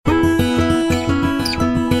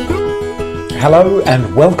Hello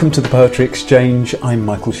and welcome to the Poetry Exchange. I'm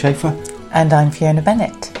Michael Schaefer. And I'm Fiona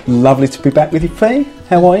Bennett. Lovely to be back with you, Faye.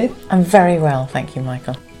 How are you? I'm very well, thank you,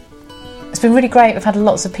 Michael. It's been really great. We've had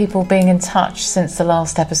lots of people being in touch since the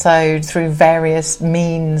last episode through various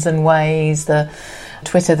means and ways. The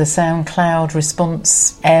Twitter, the SoundCloud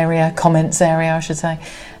response area, comments area, I should say.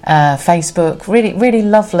 Facebook. Really, really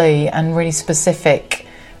lovely and really specific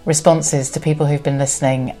responses to people who've been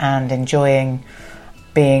listening and enjoying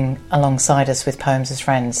being alongside us with Poems as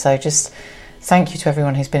Friends. So just thank you to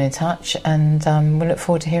everyone who's been in touch, and we look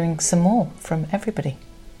forward to hearing some more from everybody.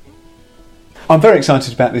 I'm very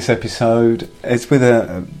excited about this episode. It's with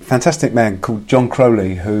a fantastic man called John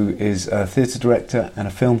Crowley, who is a theatre director and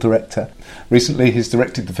a film director. Recently he's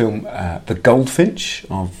directed the film The Goldfinch,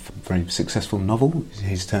 of a very successful novel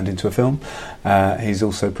he's turned into a film. He's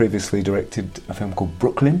also previously directed a film called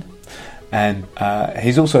Brooklyn. And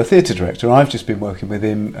he's also a theatre director. I've just been working with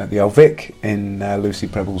him at the Old Vic in Lucy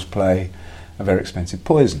Preble's play A Very Expensive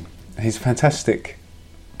Poison. He's a fantastic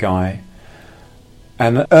guy.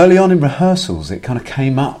 And early on in rehearsals, it kind of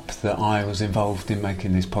came up that I was involved in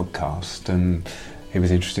making this podcast, and he was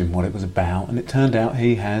interested in what it was about. And it turned out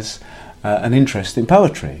he has an interest in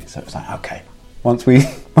poetry. So it was like, okay, once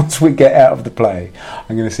we get out of the play,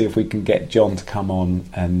 I'm going to see if we can get John to come on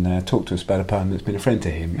and talk to us about a poem that's been a friend to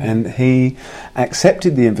him. And he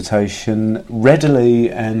accepted the invitation readily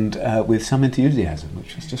and with some enthusiasm,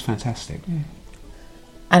 which was just fantastic.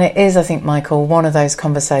 And it is, I think, Michael, one of those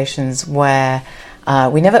conversations where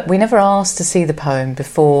we never ask to see the poem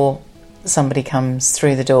before somebody comes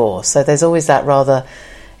through the door. So there's always that rather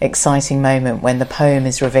exciting moment when the poem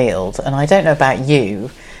is revealed. And I don't know about you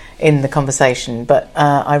in the conversation, but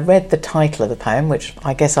I read the title of the poem, which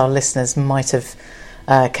I guess our listeners might have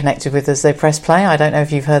connected with as they press play. I don't know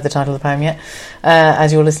if you've heard the title of the poem yet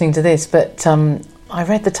as you're listening to this, but I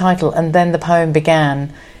read the title, and then the poem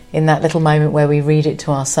began in that little moment where we read it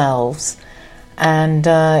to ourselves. And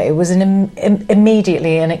it was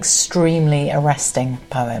immediately an extremely arresting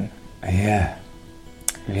poem. Yeah.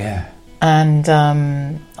 And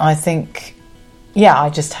I think,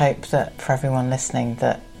 I just hope that for everyone listening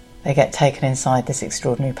that they get taken inside this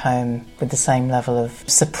extraordinary poem with the same level of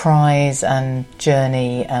surprise and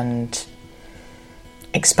journey and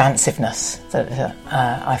expansiveness that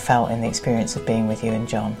I felt in the experience of being with you and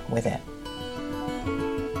John with it.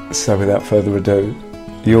 So without further ado,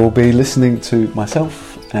 you'll be listening to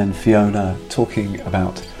myself and Fiona talking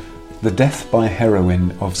about The Death by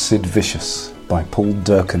Heroin of Sid Vicious by Paul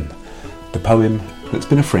Durcan, the poem that's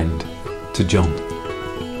been a friend to John.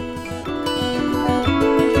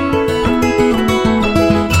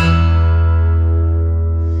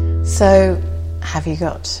 So, have you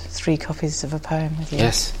got 3 copies of a poem with you?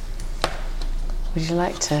 Yes. Would you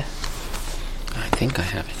like to? I think I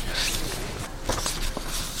have it.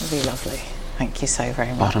 That'd be lovely. Thank you so very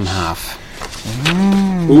much. Bottom half.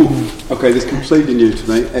 Ooh, okay, this is completely new to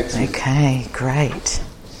me. Excellent. Okay, great.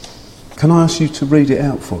 Can I ask you to read it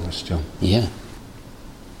out for us, John? Yeah.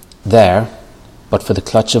 There, but for the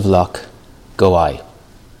clutch of luck, go I.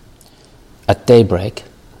 At daybreak,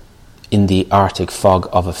 in the Arctic fog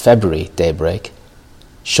of a February daybreak,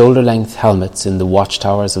 shoulder-length helmets in the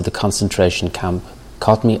watchtowers of the concentration camp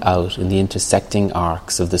caught me out in the intersecting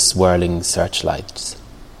arcs of the swirling searchlights.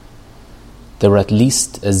 There were at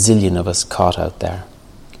least a zillion of us caught out there,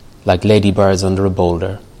 like ladybirds under a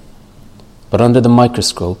boulder. But under the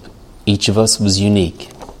microscope, each of us was unique.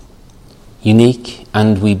 Unique,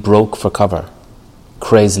 and we broke for cover,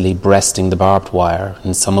 crazily breasting the barbed wire,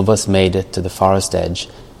 and some of us made it to the forest edge,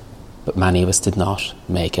 but many of us did not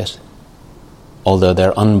make it, although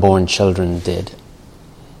their unborn children did,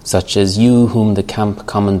 such as you whom the camp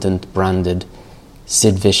commandant branded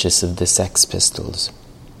Sid Vicious of the Sex Pistols.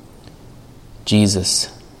 Jesus,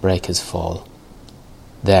 break his fall.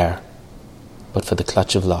 There, but for the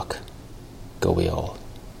clutch of luck, go we all.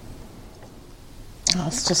 Oh,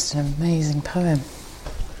 it's just an amazing poem.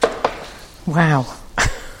 Wow.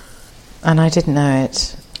 And I didn't know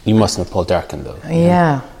it. You must know Paul Durcan, though.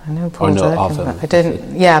 Yeah, I know Paul Durcan. Of him. But I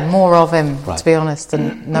didn't. Yeah, more of him, right, to be honest,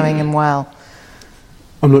 than knowing him well.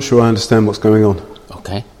 I'm not sure I understand what's going on.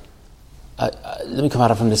 Okay. Let me come at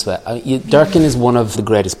it from this way. Durcan is one of the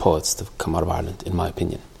greatest poets to come out of Ireland, in my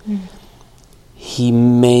opinion. He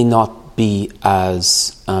may not be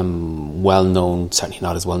as well known, certainly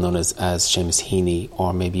not as well known as Seamus Heaney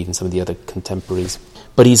or maybe even some of the other contemporaries,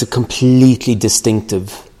 but he's a completely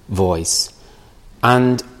distinctive voice.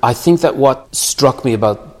 And I think that what struck me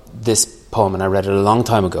about this poem, and I read it a long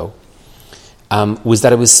time ago, was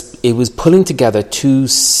that it was pulling together 2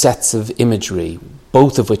 sets of imagery,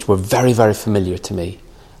 both of which were very, very familiar to me.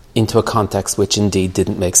 into a context which indeed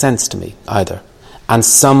didn't make sense to me either. And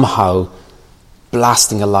somehow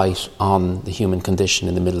blasting a light on the human condition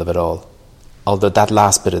in the middle of it all. Although that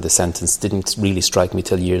last bit of the sentence didn't really strike me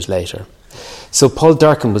till years later. So Paul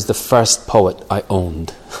Durcan was the first poet I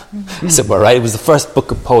owned. So, right? It was the first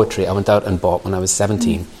book of poetry I went out and bought when I was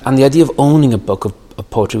 17. And the idea of owning a book of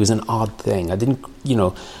poetry was an odd thing. I didn't,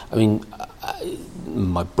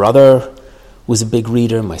 my brother was a big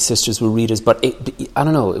reader, my sisters were readers, but I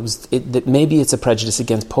don't know, maybe it's a prejudice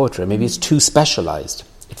against poetry, maybe it's too specialised.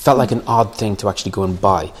 It felt like an odd thing to actually go and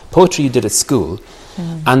buy. Poetry you did at school,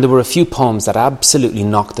 and there were a few poems that absolutely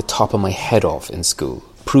knocked the top of my head off in school.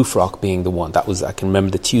 Proof Rock being the one. That was, I can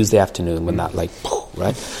remember the Tuesday afternoon when that right?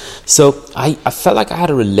 So I felt like I had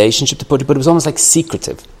a relationship to poetry, but it was almost like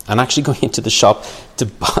secretive. And actually going into the shop to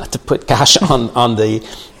put cash on the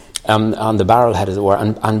barrelhead, as it were,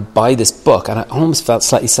 and buy this book, and I almost felt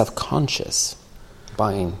slightly self-conscious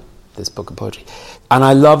buying this book of poetry. And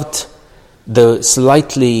I loved the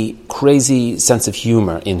slightly crazy sense of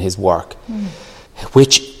humour in his work,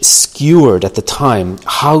 which skewered at the time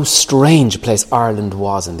how strange a place Ireland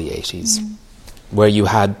was in the 80s, where you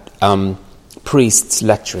had priests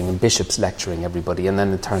lecturing and bishops lecturing everybody, and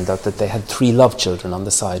then it turned out that they had 3 love children on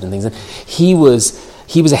the side and things. And he was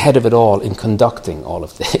ahead of it all in conducting all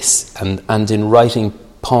of this and in writing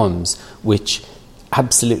poems which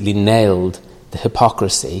absolutely nailed the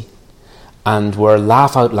hypocrisy and were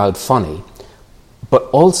laugh out loud funny, but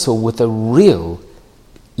also with a real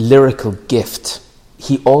lyrical gift.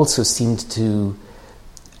 He also seemed to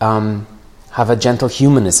have a gentle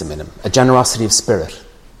humanism in him, a generosity of spirit.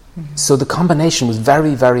 So the combination was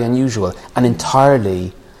very, very unusual and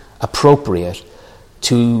entirely appropriate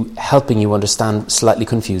to helping you understand slightly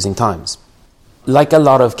confusing times. Like a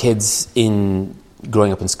lot of kids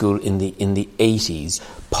growing up in school in the 80s,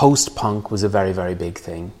 post-punk was a very, very big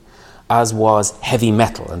thing, as was heavy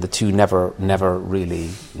metal, and the two never really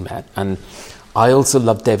met. And I also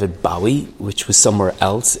loved David Bowie, which was somewhere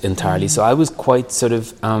else entirely. So I was quite sort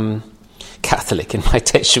of Catholic in my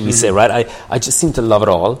taste, should we say, right? I just seemed to love it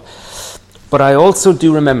all. But I also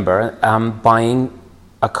do remember buying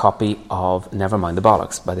a copy of Nevermind the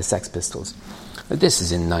Bollocks by the Sex Pistols. This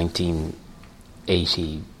is in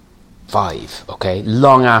 1985, okay?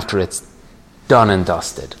 Long after it's done and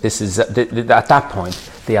dusted. This is, at that point,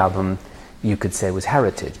 the album, you could say, was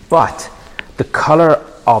heritage. But the colour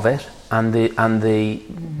of it and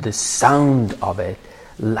the sound of it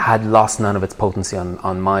had lost none of its potency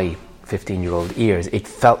on my 15-year-old ears. It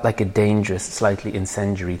felt like a dangerous, slightly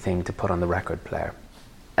incendiary thing to put on the record player.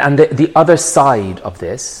 And the other side of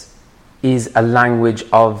this is a language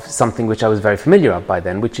of something which I was very familiar with by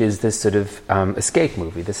then, which is this sort of escape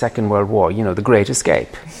movie, the Second World War, The Great Escape.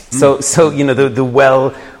 So the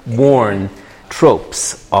well-worn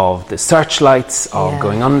tropes of the searchlights, of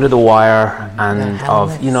going under the wire, and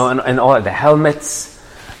of, and all of the helmets,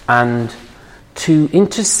 and to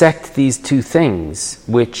intersect these two things,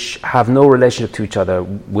 which have no relationship to each other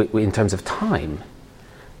in terms of time,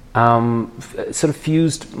 sort of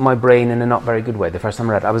fused my brain in a not very good way. The first time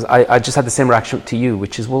I read it, I just had the same reaction to you,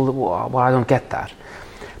 which is, well, I don't get that.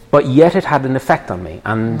 But yet it had an effect on me,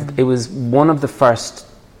 and it was one of the first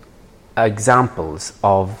examples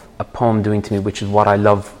of a poem doing to me, which is what I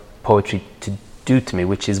love poetry to do to me,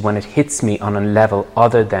 which is when it hits me on a level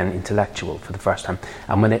other than intellectual for the first time,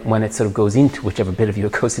 and when it sort of goes into whichever bit of you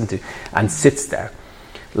it goes into and sits there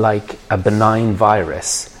like a benign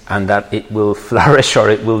virus, and that it will flourish or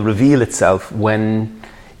it will reveal itself when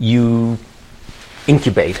you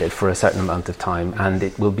incubate it for a certain amount of time, and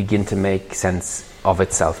it will begin to make sense of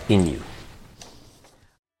itself in you.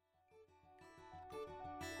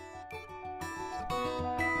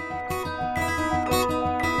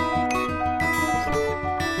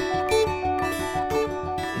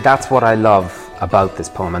 That's what I love about this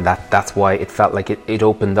poem, and that's why it felt like it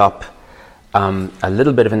opened up a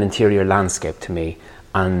little bit of an interior landscape to me,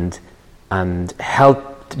 and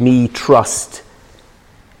helped me trust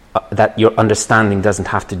that your understanding doesn't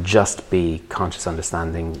have to just be conscious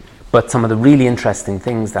understanding. But some of the really interesting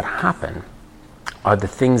things that happen are the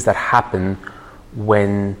things that happen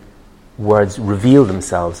when words reveal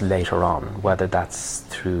themselves later on, whether that's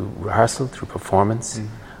through rehearsal, through performance,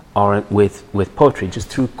 or with poetry, just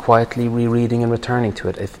through quietly rereading and returning to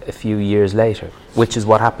it a few years later, which is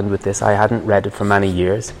what happened with this. I hadn't read it for many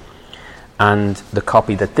years, and the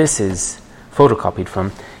copy that this is photocopied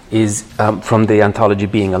from is from the anthology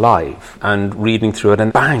Being Alive, and reading through it,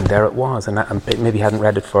 and bang, there it was, and I maybe hadn't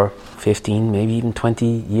read it for 15, maybe even 20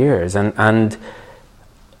 years, and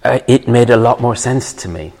it made a lot more sense to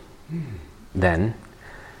me then.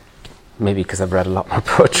 maybe because I've read a lot more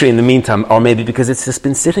poetry in the meantime, or maybe because it's just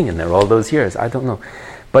been sitting in there all those years. I don't know.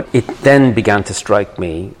 But it then began to strike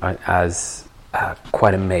me as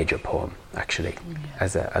quite a major poem, actually,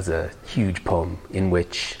 as a huge poem in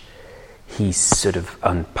which he sort of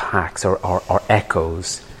unpacks or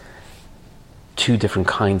echoes two different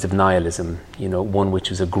kinds of nihilism. One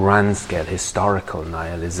which is a grand-scale historical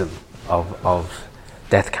nihilism of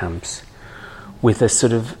death camps, with a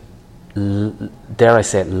sort of, dare I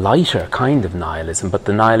say it, lighter kind of nihilism, but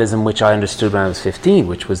the nihilism which I understood when I was 15,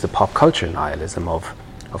 which was the pop culture nihilism of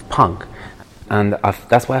punk. And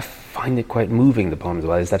that's why I find it quite moving, the poem as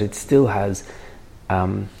well, is that it still has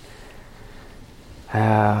an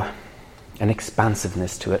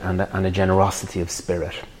expansiveness to it and a generosity of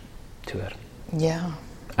spirit to it. Yeah.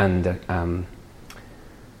 And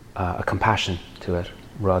a compassion to it,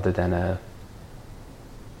 rather than a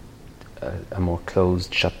more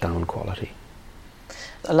closed, shut down quality.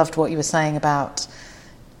 I loved what you were saying about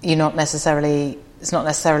it's not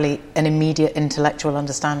necessarily an immediate intellectual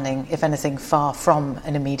understanding, if anything, far from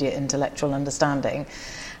an immediate intellectual understanding.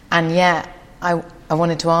 And yet, I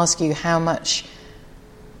wanted to ask you how much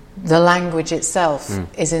the language itself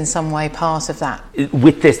is in some way part of that.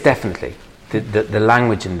 With this, definitely. The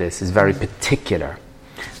language in this is very particular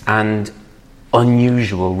and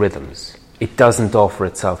unusual rhythms. It doesn't offer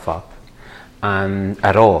itself up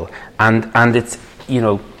at all. And it's,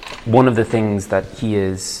 one of the things that he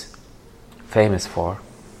is famous for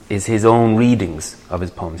is his own readings of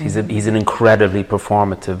his poems. He's an incredibly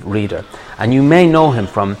performative reader. And you may know him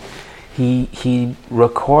from, he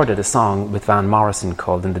recorded a song with Van Morrison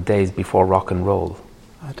called In the Days Before Rock and Roll.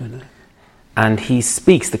 I don't know. And he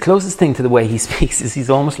speaks, the closest thing to the way he speaks is he's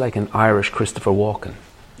almost like an Irish Christopher Walken.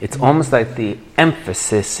 It's almost like the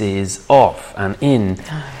emphasis is off and in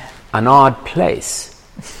an odd place.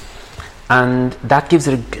 And that gives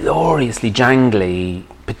it a gloriously jangly,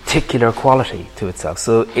 particular quality to itself.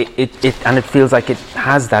 So it feels like it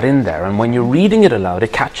has that in there. And when you're reading it aloud,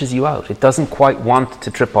 it catches you out. It doesn't quite want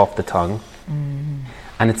to trip off the tongue.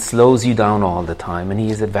 And it slows you down all the time. And he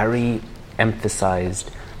has a very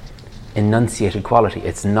emphasized, enunciated quality.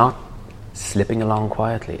 It's not slipping along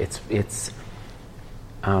quietly. It's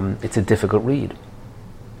a difficult read.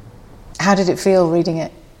 How did it feel reading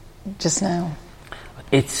it just now?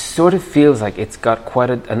 It sort of feels like it's got quite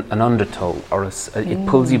an undertow, or it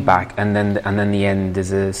pulls you back, and then the end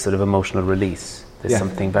is a sort of emotional release. There's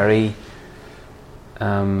something very.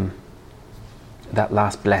 That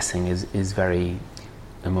last blessing is very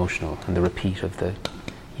emotional, and the repeat of the,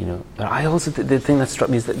 But I also the thing that struck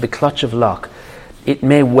me is that the clutch of luck. It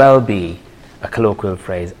may well be a colloquial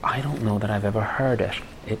phrase. I don't know that I've ever heard it.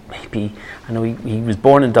 It may be. I know he was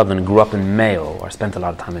born in Dublin and grew up in Mayo, or spent a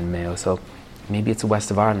lot of time in Mayo, so. Maybe it's a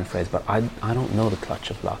West of Ireland phrase, but I don't know the clutch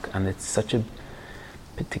of luck, and it's such a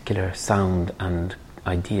particular sound and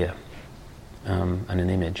idea and an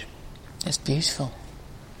image. It's beautiful.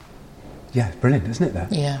 Yeah, it's brilliant, isn't it,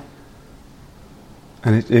 that? Yeah.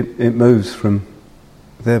 And it moves from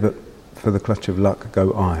there, but for the clutch of luck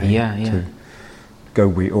go I, to go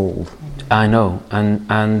we all. I know, and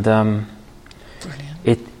brilliant.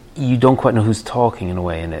 You don't quite know who's talking in a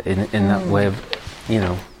way in it, in that way of,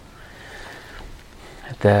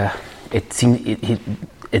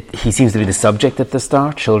 he seems to be the subject at the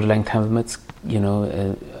start. Shoulder-length helmets,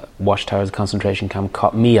 watchtowers, concentration camp,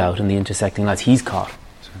 caught me out in the intersecting lights. He's caught.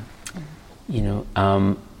 A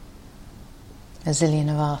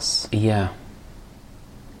zillion of us. Yeah.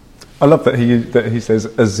 I love that he says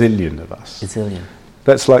a zillion of us. A zillion.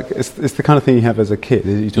 That's like it's the kind of thing you have as a kid.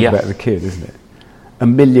 You talk about as a kid, isn't it? A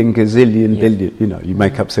million, gazillion, billion. You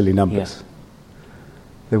make up silly numbers. Yeah.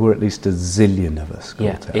 There were at least a zillion of us.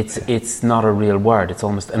 It's not a real word. It's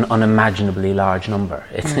almost an unimaginably large number,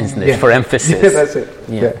 isn't it? For emphasis. Yeah, that's it.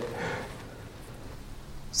 Yeah.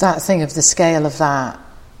 That thing of the scale of that,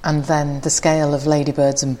 and then the scale of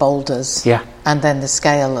ladybirds and boulders. Yeah. And then the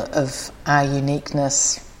scale of our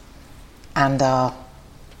uniqueness and our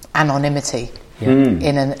anonymity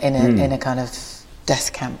in a kind of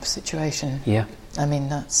death camp situation. Yeah. I mean,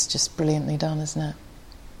 that's just brilliantly done, isn't it?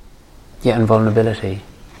 Yeah, and vulnerability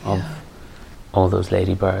of all those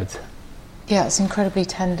ladybirds. Yeah, it's incredibly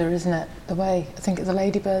tender, isn't it? The way I think the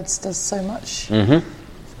Ladybirds does so much to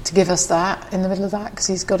give us that in the middle of that, because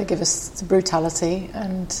he's got to give us the brutality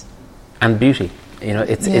and beauty.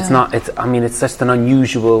 It's not. It's just an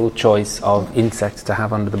unusual choice of insects to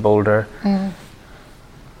have under the boulder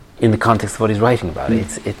in the context of what he's writing about.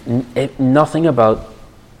 It's nothing about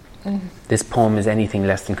this poem is anything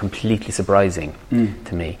less than completely surprising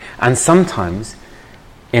to me, and sometimes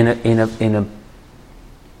in a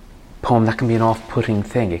poem, that can be an off-putting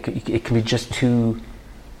thing. It can be just too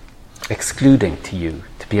excluding to you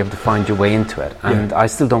to be able to find your way into it. And I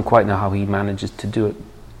still don't quite know how he manages to do it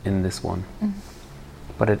in this one.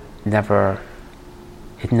 But it never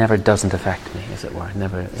doesn't affect me, as it were.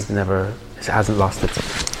 It hasn't lost its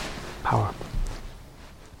power.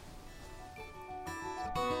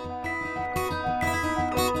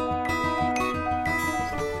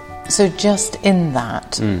 So just in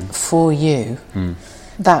that, for you,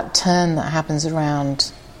 that turn that happens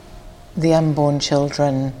around the unborn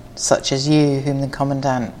children, such as you, whom the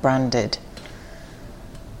Commandant branded,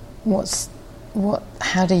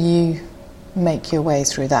 how do you make your way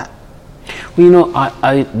through that? Well,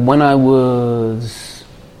 I when I was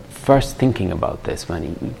first thinking about this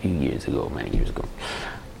many years ago,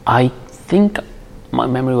 I think my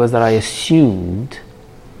memory was that I assumed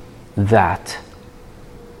that,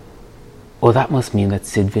 that must mean that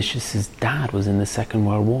Sid Vicious's dad was in the Second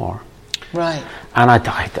World War. Right. And I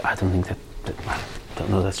don't think that I don't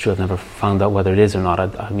know that's true. I've never found out whether it is or not.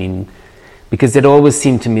 I mean, because it always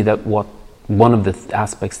seemed to me that one of the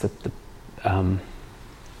aspects that the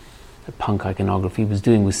punk iconography was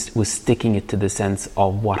doing was sticking it to the sense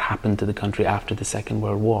of what happened to the country after the Second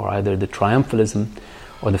World War, either the triumphalism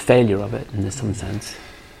or the failure of it in some sense.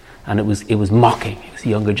 And it was mocking. It was the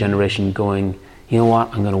younger generation going, you know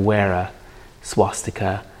what, I'm going to wear a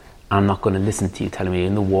swastika. I'm not going to listen to you telling me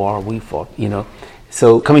in the war we fought,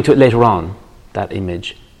 So coming to it later on, that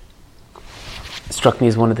image struck me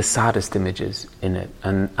as one of the saddest images in it.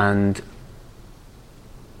 And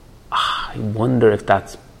I wonder if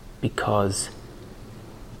that's because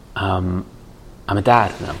I'm a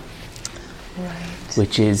dad now. Right.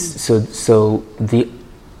 Which is, so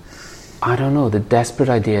I don't know, the desperate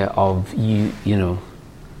idea of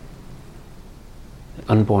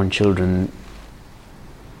unborn children.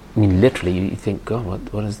 I mean, literally, you think, God,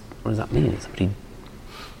 what does that mean? Somebody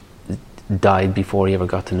died before he ever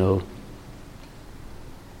got to know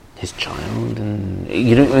his child, and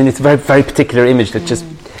it's a very, very particular image that just.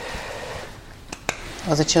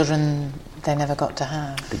 Or the children they never got to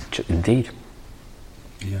have. Indeed.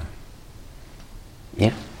 Yeah.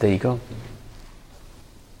 Yeah. There you go.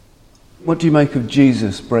 What do you make of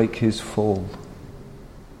Jesus break his fall?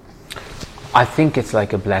 I think it's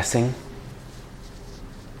like a blessing.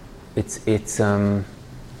 It's a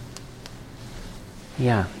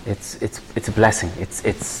blessing. It's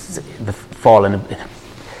the fall in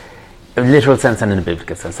a literal sense and in a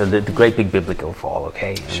biblical sense. So the great big biblical fall,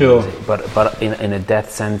 okay? Sure. But in a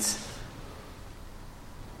death sense,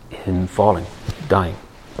 in falling, dying,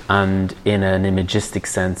 and in an imagistic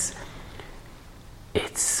sense,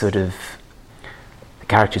 it's sort of the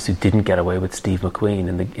characters who didn't get away with Steve McQueen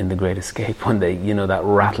in the Great Escape, when they that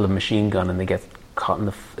rattle of machine gun and they get caught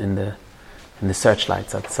in the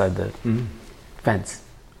searchlights outside the fence.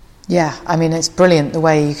 Yeah, I mean, it's brilliant the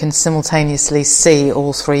way you can simultaneously see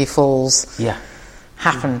all three falls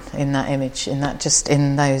happen in that image, in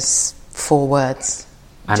those 4 words,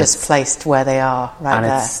 and just placed where they are right and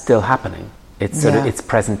there. And it's still happening. It's sort of, it's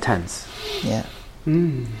present tense. Yeah.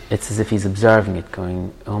 It's as if he's observing it,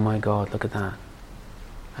 going, "Oh my God, look at that!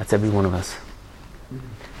 That's every one of us,"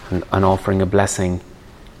 and offering a blessing.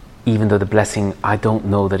 Even though the blessing, I don't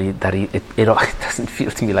know that it doesn't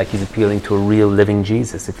feel to me like he's appealing to a real living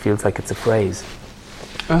Jesus. It feels like it's a phrase.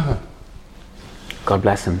 God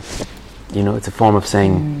bless him. It's a form of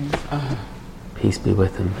saying, peace be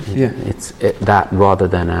with him. It's that rather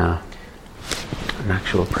than an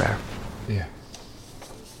actual prayer. Yeah.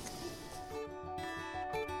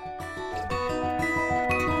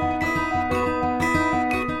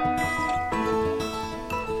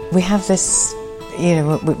 We have this. We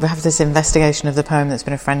have this investigation of the poem that's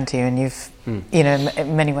been a friend to you, and you've,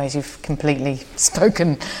 in many ways, you've completely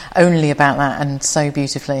spoken only about that, and so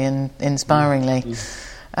beautifully and inspiringly.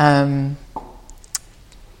 But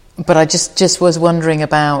I just was wondering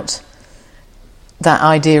about that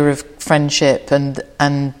idea of friendship and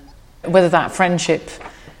whether that friendship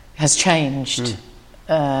has changed,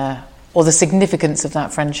 or the significance of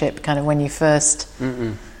that friendship, kind of when you first.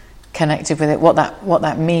 Connected with it, what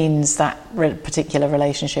that means, that particular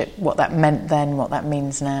relationship, what that meant then, what that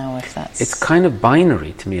means now, if that's... It's kind of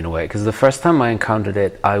binary to me in a way, because the first time I encountered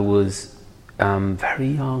it, I was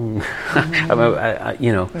very young,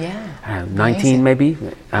 19 maybe,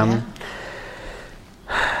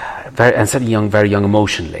 very young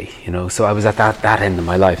emotionally, so I was at that end of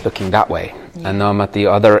my life, looking that way, and now I'm at the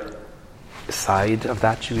other side of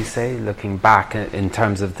that, should we say, looking back in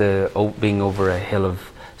terms of being over a hill of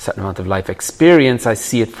certain amount of life experience. I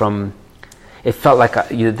see it from. It felt like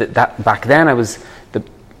that back then I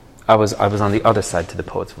I was on the other side to the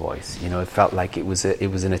poet's voice. You know, it felt like it was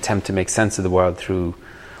an attempt to make sense of the world through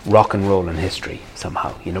rock and roll and history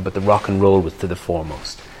somehow. You know, but the rock and roll was to the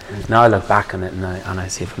foremost. Now I look back on it and I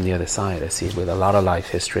see it from the other side. I see it with a lot of life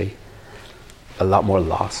history, a lot more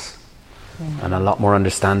loss, and a lot more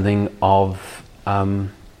understanding of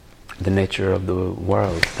the nature of the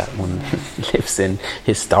world that one lives in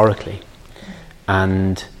historically,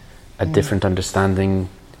 and a different understanding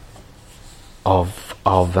of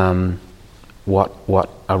what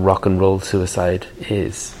a rock and roll suicide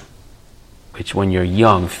is, which when you're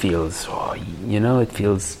young feels, it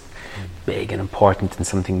feels big and important and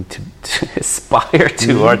something to aspire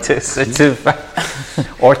to, or to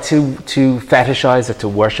fetishize, or to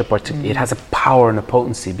worship, or to it has a power and a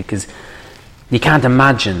potency, because you can't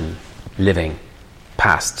imagine living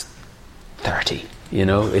past 30. You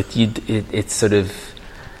know, it's sort of,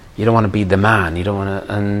 you don't want to be the man, you don't want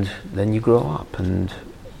to, and then you grow up, and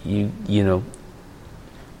you know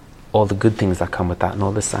all the good things that come with that and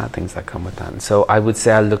all the sad things that come with that. And so I would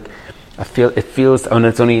say I feel it feels, and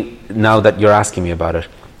it's only now that you're asking me about it,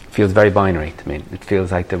 it feels very binary to me. It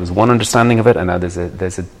feels like there was one understanding of it, and now there's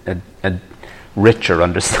a richer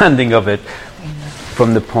understanding of it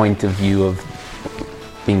from the point of view of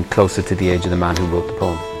being closer to the age of the man who wrote the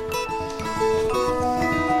poem.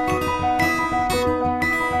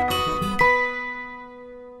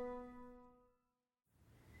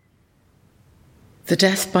 The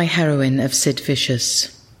Death by Heroin of Sid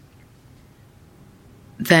Vicious.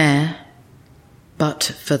 There, but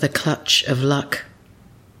for the clutch of luck,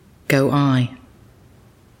 go I.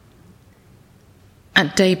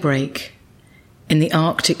 At daybreak, in the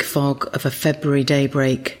Arctic fog of a February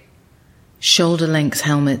daybreak, shoulder-length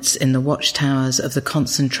helmets in the watchtowers of the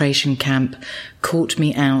concentration camp caught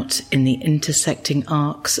me out in the intersecting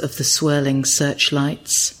arcs of the swirling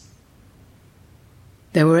searchlights.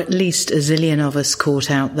 There were at least a zillion of us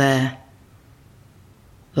caught out there,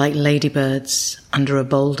 like ladybirds under a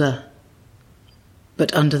boulder.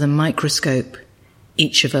 But under the microscope,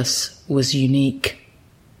 each of us was unique.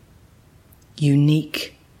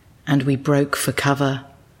 Unique, and we broke for cover,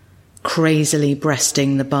 crazily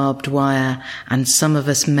breasting the barbed wire, and some of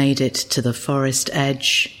us made it to the forest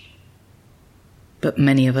edge. But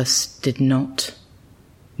many of us did not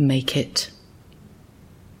make it.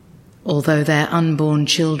 Although their unborn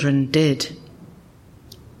children did,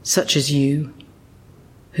 such as you,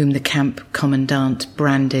 whom the camp commandant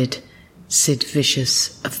branded Sid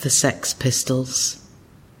Vicious of the Sex Pistols.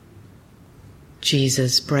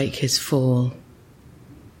 Jesus break his fall.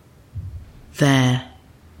 There,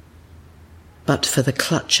 but for the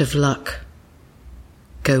clutch of luck,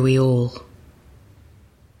 go we all.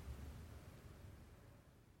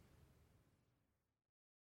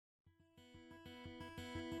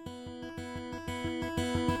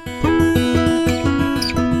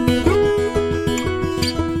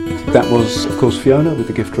 That was, of course, Fiona with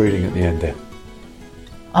the gift reading at the end there.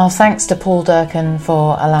 Our thanks to Paul Durcan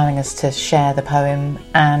for allowing us to share the poem,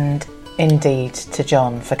 and indeed to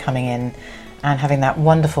John for coming in and having that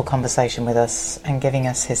wonderful conversation with us and giving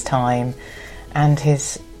us his time and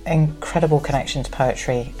his incredible connection to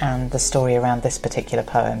poetry and the story around this particular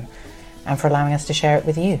poem, and for allowing us to share it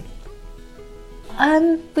with you.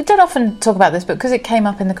 We don't often talk about this, but because it came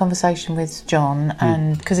up in the conversation with John,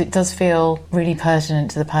 and because it does feel really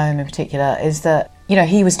pertinent to the poem in particular, is that, you know,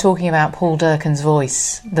 he was talking about Paul Durcan's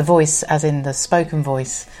voice, the voice as in the spoken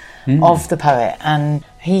voice of the poet, and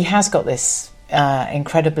he has got this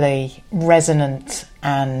incredibly resonant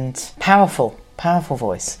and powerful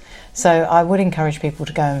voice. So I would encourage people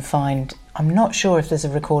to go and find, I'm not sure if there's a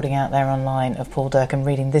recording out there online of Paul Durcan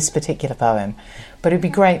reading this particular poem, but it'd be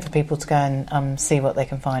great for people to go and see what they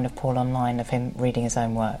can find of Paul online, of him reading his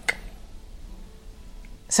own work.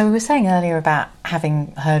 So we were saying earlier about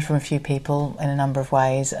having heard from a few people in a number of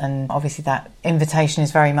ways, and obviously that invitation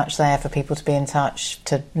is very much there for people to be in touch,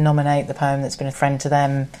 to nominate the poem that's been a friend to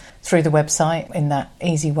them through the website in that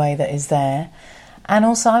easy way that is there. And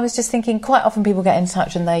also I was just thinking, quite often people get in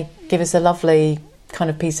touch and they give us a lovely kind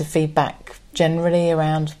of piece of feedback generally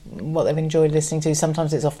around what they've enjoyed listening to.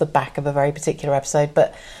 Sometimes it's off the back of a very particular episode,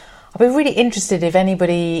 but I'd be really interested if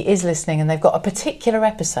anybody is listening and they've got a particular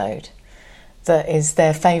episode that is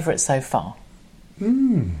their favourite so far.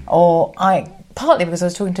 Or partly because I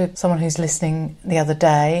was talking to someone who's listening the other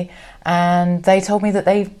day, and they told me that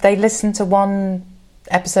they listened to one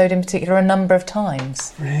episode in particular a number of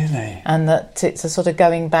times. Really? And that it's a sort of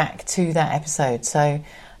going back to that episode. So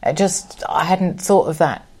I hadn't thought of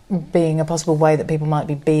that being a possible way that people might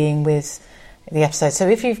be being with the episode. So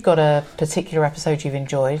if you've got a particular episode you've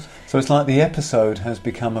enjoyed... So it's like the episode has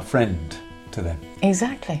become a friend. to them.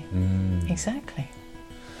 Exactly. Exactly.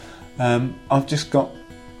 I've just got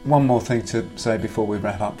one more thing to say before we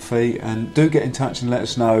wrap up, Fee, and do get in touch and let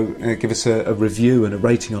us know, give us a review and a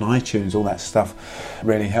rating on iTunes. All that stuff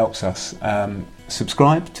really helps us.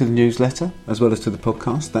 Subscribe to the newsletter as well as to the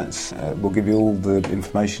podcast. That's we'll give you all the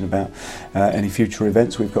information about any future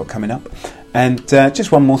events we've got coming up. And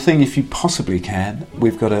just one more thing, if you possibly can,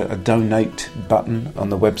 we've got a donate button on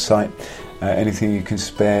the website. Anything you can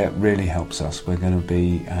spare really helps us. We're going to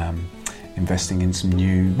be investing in some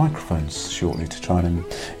new microphones shortly to try and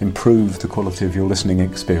improve the quality of your listening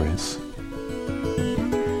experience.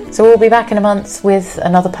 So we'll be back in a month with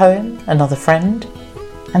another poem, another friend.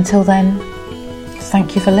 Until then,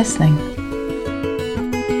 thank you for listening.